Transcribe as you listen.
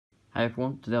Hey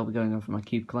everyone, today I'll be going over my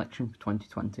cube collection for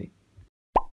 2020.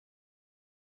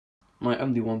 My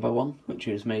only 1x1, which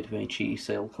is made of a cheese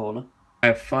sail corner. I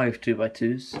have 5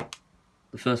 2x2s.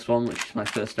 The first one, which is my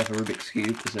first ever Rubik's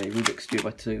Cube, is a Rubik's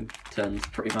 2x2, turns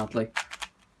pretty badly.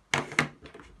 I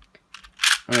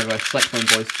have a Cyclone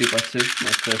Boys 2x2,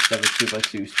 my first ever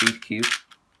 2x2 speed cube.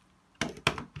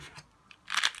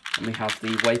 And we have the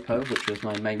Wapo, which was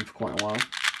my main for quite a while.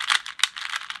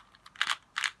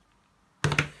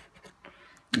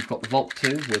 We've got the Vault 2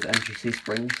 with MGC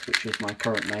springs, which is my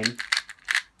current main.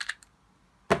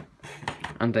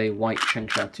 And a white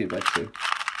Shengshao 2x2.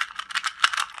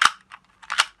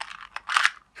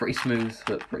 Pretty smooth,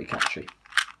 but pretty catchy.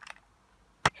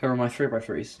 Here are my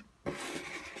 3x3s.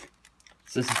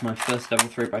 So this is my first ever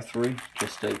 3x3,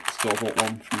 just a store-bought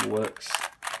one from the works.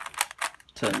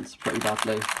 Turns pretty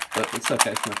badly, but it's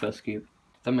okay for my first cube.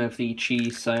 Then we have the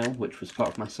cheese sail, which was part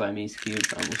of my Siamese cube,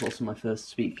 and was also my first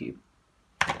speed cube.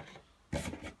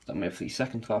 Then we have the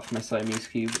second half of my Siamese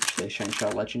cube, which is a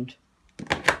Shengshao Legend.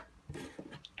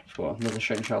 For another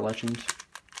Shengshao Legend,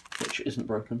 which isn't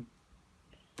broken.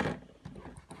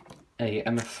 A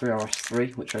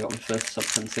MF3RS3, which I got my first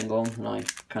sub-10 single on, and I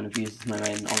kind of used as my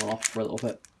main on and off for a little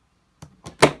bit.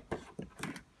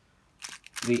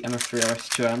 The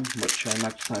MF3RS2M, which I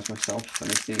magnetised myself,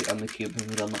 and is the only cube I've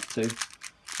ever done that to.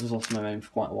 This was also my main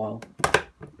for quite a while.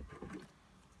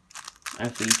 I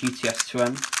have the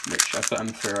GTS2M, which I put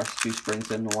MF3RS2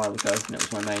 springs in a while ago, and it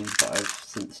was my main, but I've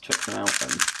since took them out,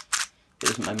 and it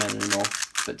isn't my main anymore,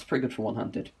 but it's pretty good for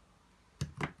one-handed.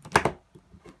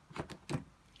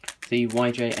 The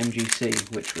YJ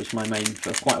MGC, which was my main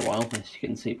for quite a while, as you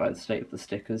can see by the state of the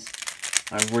stickers.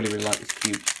 I really like this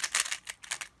cube.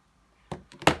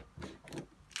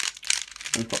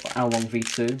 We've got the Aolong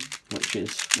V2, which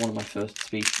is one of my first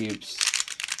speed cubes.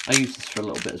 I used this for a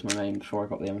little bit as my main before I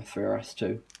got the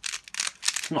MF3RS2.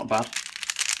 It's not bad.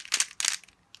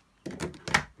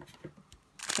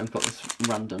 And we've got this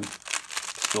random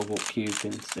store-bought cube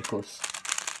in stickless.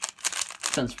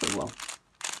 Turns pretty well.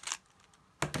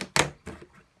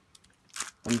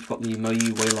 And we've got the Moyu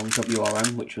Weilong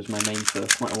WRM, which was my main for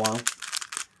quite a while.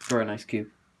 Very nice cube.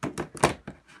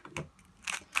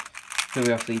 Here we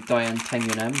have the Dian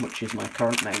Tengyun M, which is my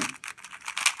current main.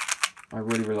 I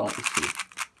really like this cube.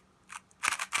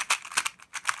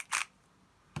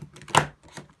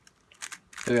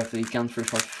 Here we have the GAN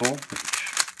 354,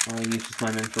 which I used as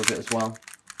my main for a bit as well.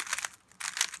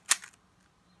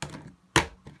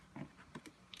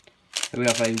 Here we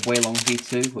have a Weilong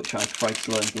V2, which I tried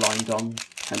to learn blind on,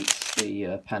 hence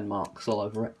the pen marks all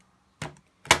over it.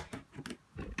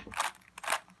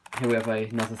 Here we have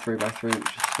another 3x3,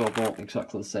 which is store-bought,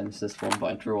 exactly the same as this one, but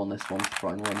I drew on this one to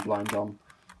try and learn blind on.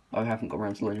 I haven't got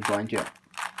around to learning blind yet.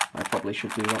 I probably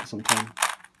should do that sometime.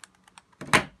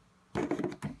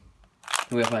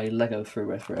 Here we have a Lego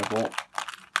 3x3 I bought.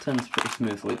 Turns pretty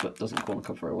smoothly, but doesn't corner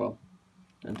cut very well.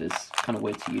 And is kind of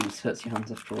weird to use, hurts your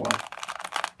hands after a while.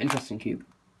 Interesting cube.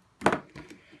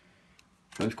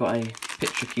 We've got a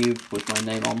picture cube with my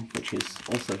name on, which is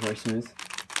also very smooth.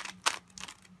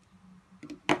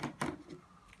 And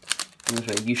we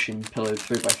have a Yushin pillowed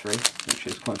 3x3, which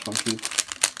is quite a fun cube.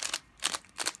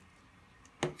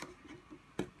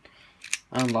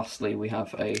 And lastly, we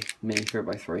have a mini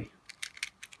 3x3.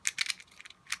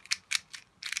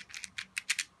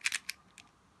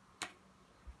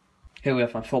 Here we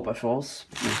have my 4x4s.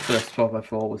 My first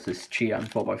 12x4 was this Qian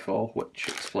 4x4, which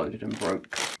exploded and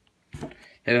broke.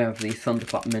 Here we have the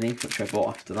Thunderclap Mini, which I bought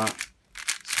after that.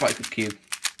 It's quite a good cube.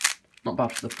 Not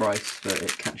bad for the price, but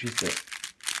it catches a bit.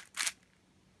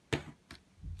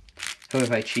 Here we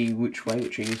have a Qi Wuchwei,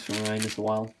 which I used for my main as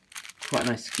well. Quite a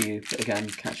nice cube, but again,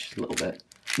 catches a little bit.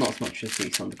 Not as much as the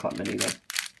Thunderclap Mini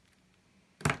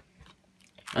though.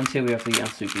 And here we have the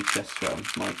Yasu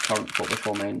GTS, my current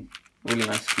 4x4 main. Really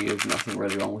nice cube, nothing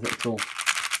really wrong with it at all.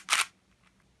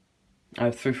 I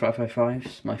have 3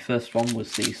 5x5s. My first one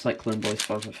was the Cyclone Boys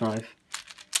 5x5.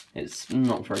 It's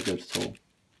not very good at all.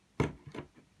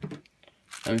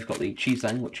 Then we've got the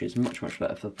Qizang, which is much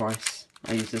better for the price.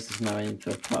 I used this as my main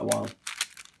for quite a while.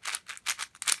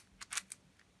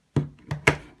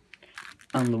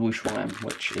 And the Wuxuan M,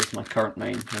 which is my current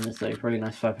main, and is a really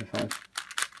nice 5x5.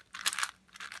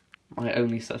 My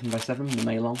only 7x7, the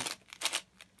Meilong.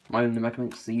 My only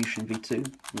Megaminx is the Yushin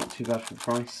V2, not too bad for the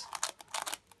price.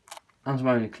 And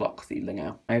my only clock, the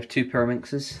Lingao. I have 2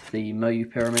 Pyraminxes, the Moyu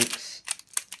Pyraminx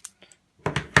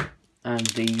and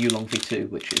the Yulong V2,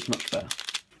 which is much better.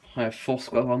 I have 4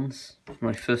 square ones.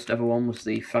 My first ever one was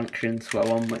the Function square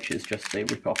one, which is just a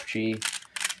rip-off G.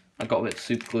 I got a bit of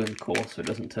super glue in the core, so it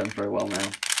doesn't turn very well now.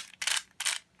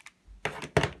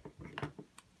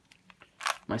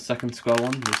 My second square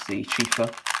one was the Chifa.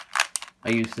 I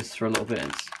used this for a little bit,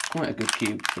 and it's quite a good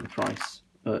cube for the price,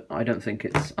 but I don't think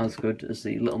it's as good as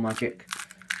the Little Magic,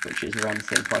 which is around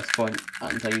the same price point,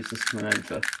 and I used this for my own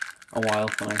for a while,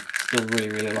 and I still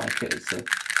really like it. It's a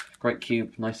great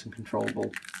cube, nice and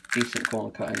controllable, decent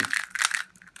corner cutting,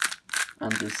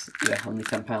 and is, yeah, only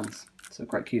 £10. It's a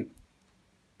great cube.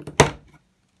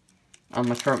 And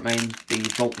my current main, the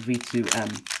Volt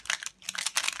V2M,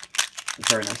 a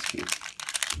very nice cube.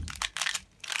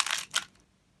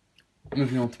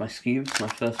 Moving on to my cubes, my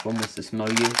first one was this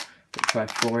Moyu, which I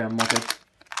have Florian modded,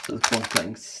 so the corner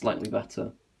cutting's slightly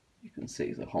better. You can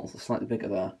see the holes are slightly bigger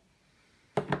there.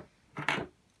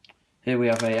 Here we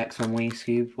have a X1 Wii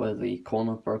cube where the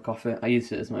corner broke off it. I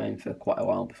used it as my aim for quite a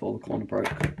while before the corner broke.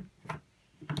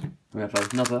 We have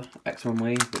another X1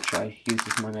 Wii, which I used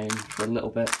as my main for a little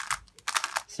bit.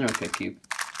 It's an okay cube.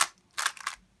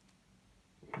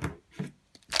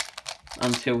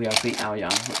 And here we have the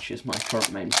Aoyan, which is my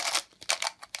current main.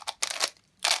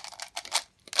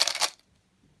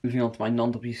 Moving on to my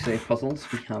non-WCA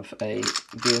puzzles, we have a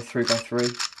gear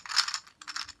 3x3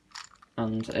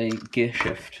 and a gear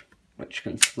shift, which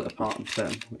can split apart and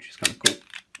turn, which is kind of cool.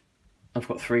 I've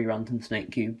got 3 random snake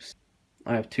cubes.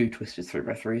 I have 2 twisted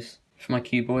 3x3s. For my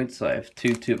cuboids, I have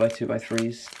 2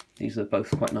 2x2x3s. These are both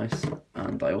quite nice,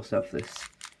 and I also have this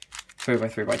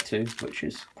 3x3x2, which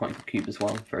is quite a good cube as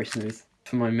well, very smooth.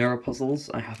 For my mirror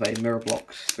puzzles, I have a mirror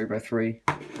blocks 3x3,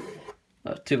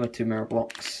 2x2 mirror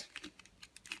blocks,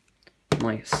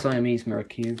 my Siamese mirror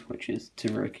cube, which is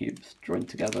 2 mirror cubes joined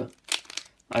together.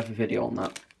 I have a video on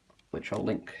that, which I'll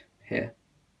link here.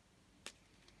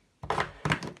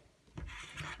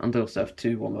 And I also have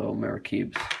 2 1x1 mirror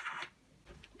cubes.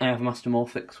 I have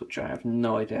Mastermorphics, which I have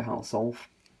no idea how to solve.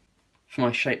 For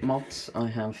my shape mods, I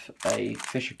have a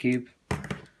Fisher cube,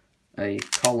 a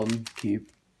column cube,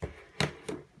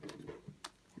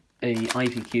 a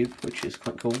Ivy cube, which is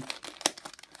quite cool.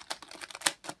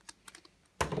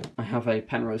 I have a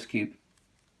Penrose cube,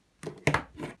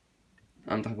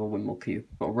 and I have a Windmill cube.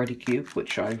 I've got a Ready cube,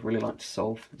 which I really like to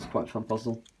solve. It's quite a fun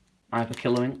puzzle. I have a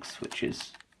Killer Inks, which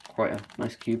is quite a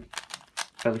nice cube.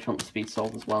 Fairly fun to speed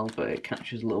solve as well, but it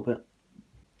catches a little bit.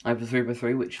 I have a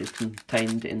 3x3, which is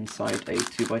contained inside a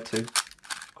 2x2.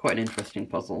 Quite an interesting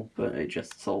puzzle, but it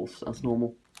just solves as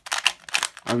normal.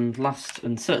 And last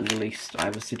and certainly least, I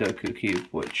have a Sudoku cube,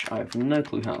 which I have no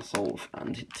clue how to solve,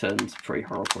 and it turns pretty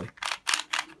horribly.